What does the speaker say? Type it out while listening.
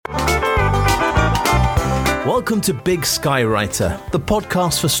Welcome to Big Sky Writer, the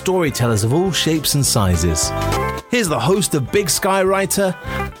podcast for storytellers of all shapes and sizes. Here's the host of Big Sky Writer,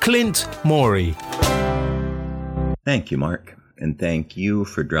 Clint Morey. Thank you, Mark, and thank you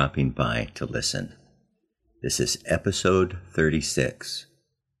for dropping by to listen. This is episode 36.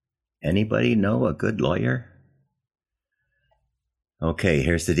 Anybody know a good lawyer? Okay,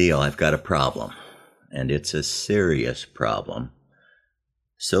 here's the deal. I've got a problem, and it's a serious problem.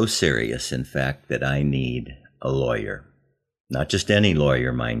 So serious, in fact, that I need a lawyer. Not just any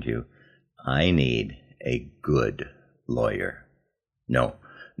lawyer, mind you. I need a good lawyer. No,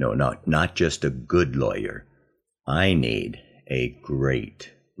 not just a good lawyer. I need a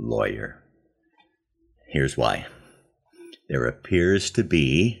great lawyer. Here's why. There appears to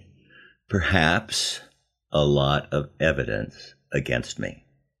be, perhaps, a lot of evidence against me.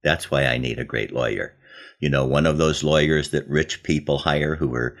 That's why I need a great lawyer. You know, one of those lawyers that rich people hire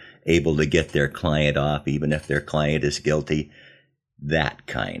who are able to get their client off even if their client is guilty. That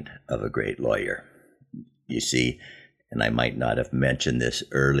kind of a great lawyer. You see, and I might not have mentioned this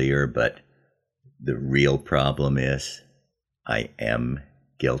earlier, but the real problem is I am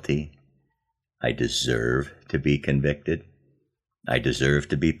guilty. I deserve to be convicted. I deserve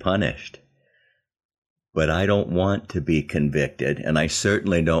to be punished. But I don't want to be convicted, and I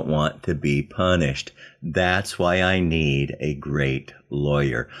certainly don't want to be punished. That's why I need a great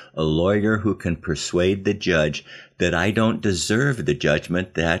lawyer, a lawyer who can persuade the judge that I don't deserve the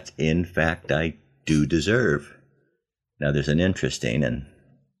judgment that, in fact, I do deserve. Now, there's an interesting, and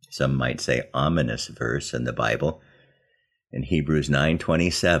some might say ominous verse in the Bible. In Hebrews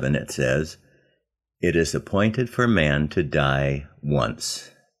 9:27, it says, "It is appointed for man to die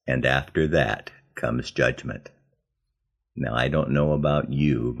once, and after that comes judgment." Now, I don't know about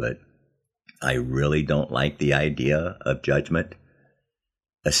you, but I really don't like the idea of judgment,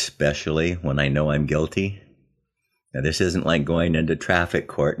 especially when I know I'm guilty. Now, this isn't like going into traffic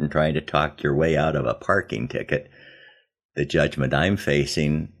court and trying to talk your way out of a parking ticket. The judgment I'm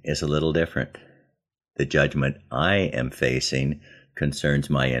facing is a little different. The judgment I am facing concerns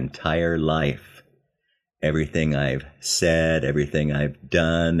my entire life. Everything I've said, everything I've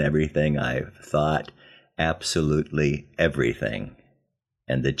done, everything I've thought, absolutely everything.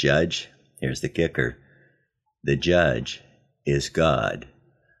 And the judge, here's the kicker, the judge is God,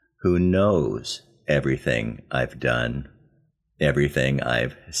 who knows everything I've done, everything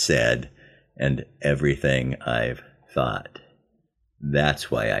I've said, and everything I've thought.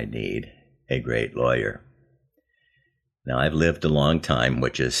 That's why I need a great lawyer. Now, I've lived a long time,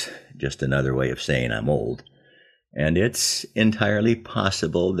 which is just another way of saying I'm old, and it's entirely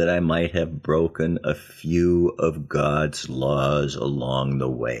possible that I might have broken a few of God's laws along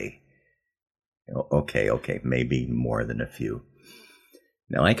the way. Okay, maybe more than a few.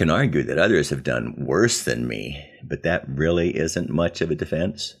 Now, I can argue that others have done worse than me, but that really isn't much of a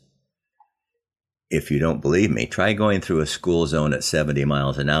defense. If you don't believe me, try going through a school zone at 70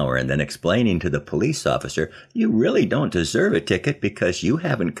 miles an hour and then explaining to the police officer you really don't deserve a ticket because you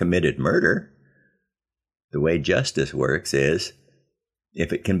haven't committed murder. The way justice works is,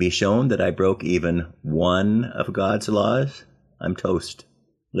 if it can be shown that I broke even one of God's laws, I'm toast,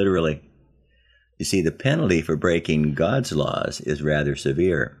 literally. You see, the penalty for breaking God's laws is rather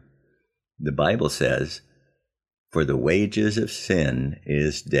severe. The Bible says, "For the wages of sin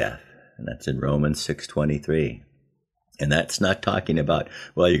is death." And that's in Romans 6:23. And that's not talking about,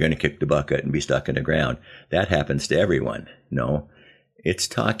 well, you're going to kick the bucket and be stuck in the ground. That happens to everyone. No, it's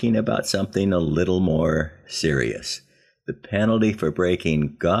talking about something a little more serious. The penalty for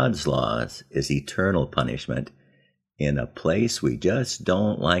breaking God's laws is eternal punishment in a place we just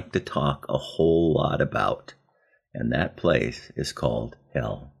don't like to talk a whole lot about. And that place is called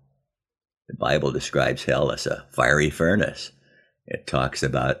hell. The Bible describes hell as a fiery furnace. It talks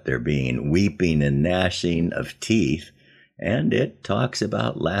about there being weeping and gnashing of teeth, and it talks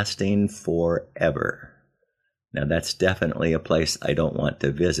about lasting forever. Now, that's definitely a place I don't want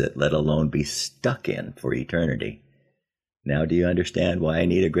to visit, let alone be stuck in for eternity. Now, do you understand why I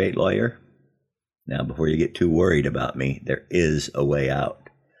need a great lawyer? Now, before you get too worried about me, there is a way out.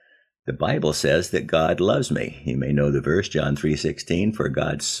 The Bible says that God loves me. You may know the verse, John 3:16, "For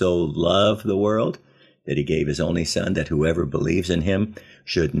God so loved the world that he gave his only Son, that whoever believes in him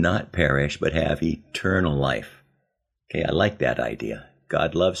should not perish, but have eternal life." Okay, I like that idea.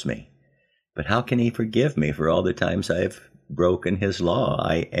 God loves me. But how can he forgive me for all the times I've broken his law?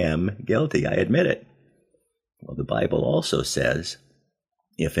 I am guilty. I admit it. Well, the Bible also says,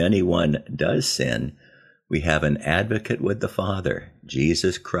 if anyone does sin, we have an advocate with the Father,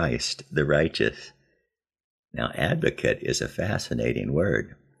 Jesus Christ, the righteous. Now, advocate is a fascinating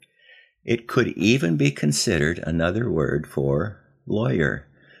word. It could even be considered another word for lawyer,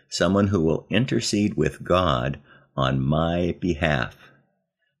 someone who will intercede with God on my behalf.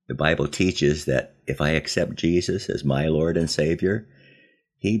 The Bible teaches that if I accept Jesus as my Lord and Savior,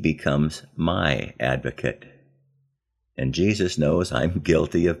 he becomes my advocate. And Jesus knows I'm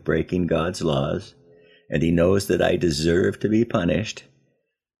guilty of breaking God's laws, and he knows that I deserve to be punished.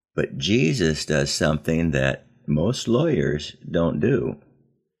 But Jesus does something that most lawyers don't do.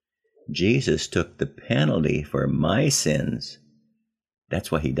 Jesus took the penalty for my sins.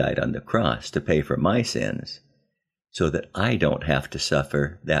 That's why he died on the cross, to pay for my sins, so that I don't have to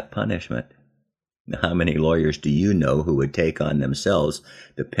suffer that punishment. Now, how many lawyers do you know who would take on themselves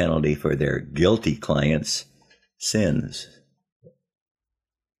the penalty for their guilty clients' sins?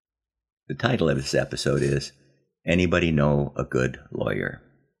 The title of this episode is, Anybody Know a Good Lawyer?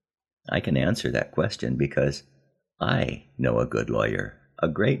 I can answer that question because I know a good lawyer, a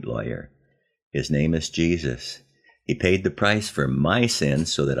great lawyer. His name is Jesus. He paid the price for my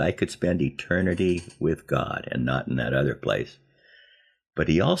sins so that I could spend eternity with God and not in that other place. But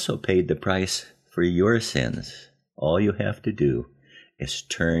he also paid the price for your sins. All you have to do is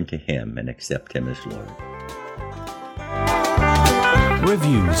turn to him and accept him as Lord.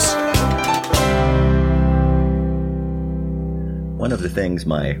 Reviews. One of the things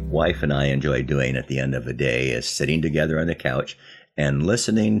my wife and I enjoy doing at the end of the day is sitting together on the couch and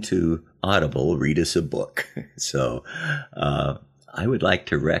listening to Audible read us a book. So I would like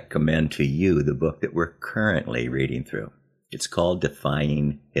to recommend to you the book that we're currently reading through. It's called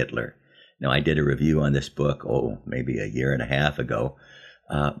Defying Hitler. Now, I did a review on this book, maybe a year and a half ago,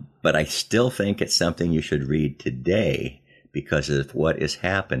 but I still think it's something you should read today because of what is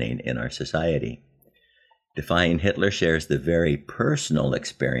happening in our society. Defying Hitler shares the very personal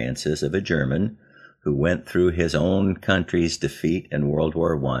experiences of a German who went through his own country's defeat in World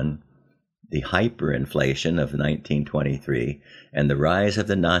War I, the hyperinflation of 1923, and the rise of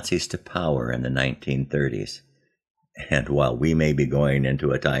the Nazis to power in the 1930s. And while we may be going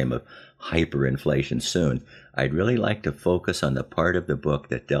into a time of hyperinflation soon, I'd really like to focus on the part of the book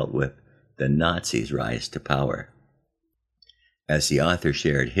that dealt with the Nazis' rise to power. As the author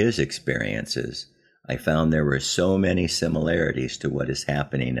shared his experiences, I found there were so many similarities to what is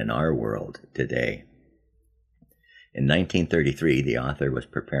happening in our world today. In 1933, the author was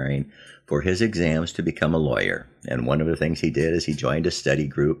preparing for his exams to become a lawyer, and one of the things he did is he joined a study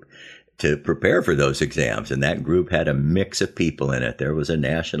group to prepare for those exams, and that group had a mix of people in it. There was a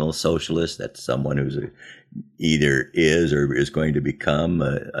National Socialist, that's someone who's either is or is going to become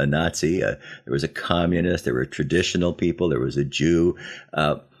a Nazi. There was a communist, there were traditional people, there was a Jew.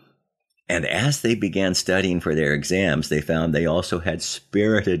 And as they began studying for their exams, they found they also had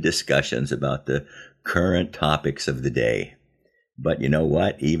spirited discussions about the current topics of the day. But you know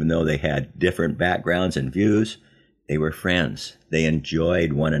what? Even though they had different backgrounds and views, they were friends. They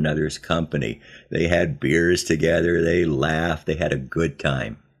enjoyed one another's company. They had beers together. They laughed. They had a good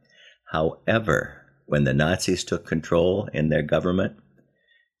time. However, when the Nazis took control in their government,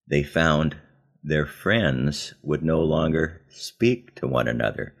 they found their friends would no longer speak to one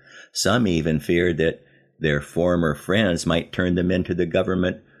another. Some even feared that their former friends might turn them into the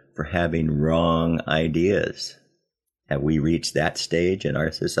government for having wrong ideas. Have we reached that stage in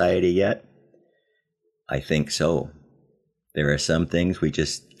our society yet? I think so. There are some things we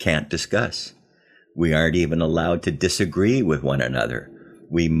just can't discuss. We aren't even allowed to disagree with one another.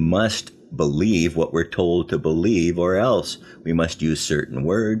 We must believe what we're told to believe, or else we must use certain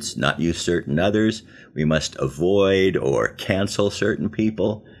words, not use certain others. We must avoid or cancel certain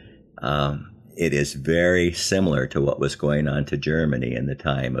people. It is very similar to what was going on to Germany in the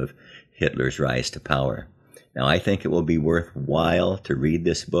time of Hitler's rise to power. Now, I think it will be worthwhile to read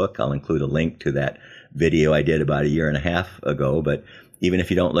this book. I'll include a link to that video I did about a year and a half ago. But even if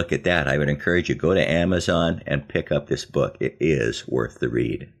you don't look at that, I would encourage you to go to Amazon and pick up this book. It is worth the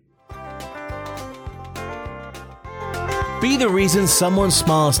read. Be the reason someone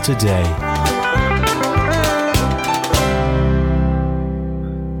smiles today.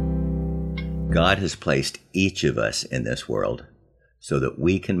 God has placed each of us in this world so that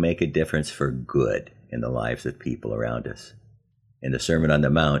we can make a difference for good in the lives of people around us. In the Sermon on the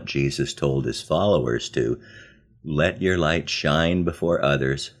Mount, Jesus told his followers to let your light shine before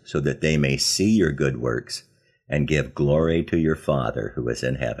others so that they may see your good works and give glory to your Father who is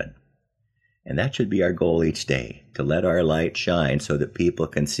in heaven. And that should be our goal each day, to let our light shine so that people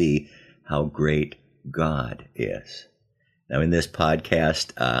can see how great God is. Now, in this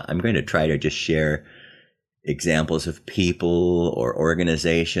podcast, I'm going to try to just share examples of people or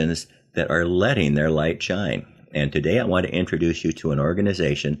organizations that are letting their light shine. And today I want to introduce you to an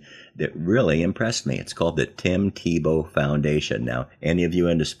organization that really impressed me. It's called the Tim Tebow Foundation. Now, any of you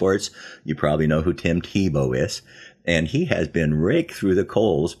into sports, you probably know who Tim Tebow is. And he has been raked through the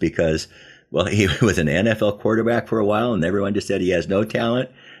coals because, well, he was an NFL quarterback for a while and everyone just said he has no talent.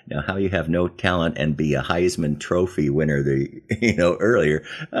 Now, how you have no talent and be a Heisman Trophy winner earlier,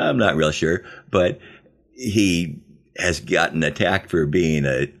 I'm not real sure. But he has gotten attacked for being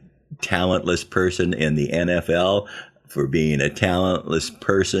a talentless person in the NFL, for being a talentless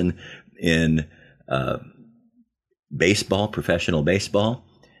person in baseball, professional baseball.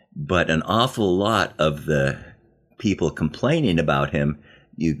 But an awful lot of the people complaining about him,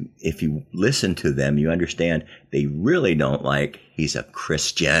 if you listen to them, you understand they really don't like he's a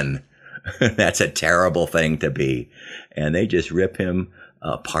Christian. That's a terrible thing to be. And they just rip him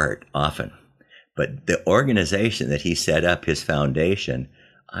apart often. But the organization that he set up, his foundation,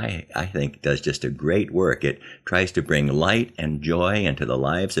 I think does just a great work. It tries to bring light and joy into the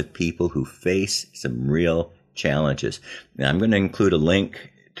lives of people who face some real challenges. Now, I'm going to include a link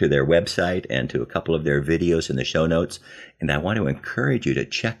to their website and to a couple of their videos in the show notes, and I want to encourage you to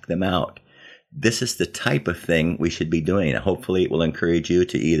check them out. This is the type of thing we should be doing. Hopefully it will encourage you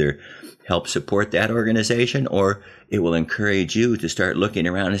to either help support that organization, or it will encourage you to start looking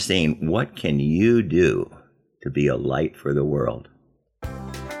around and saying, what can you do to be a light for the world?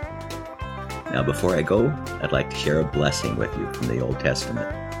 Now, before I go, I'd like to share a blessing with you from the Old Testament.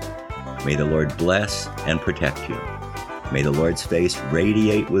 May the Lord bless and protect you. May the Lord's face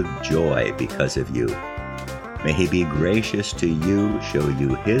radiate with joy because of you. May he be gracious to you, show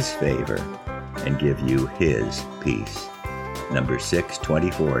you his favor, and give you his peace. Numbers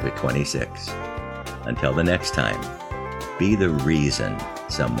 6:24-26. Until the next time, be the reason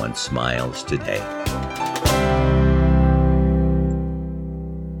someone smiles today.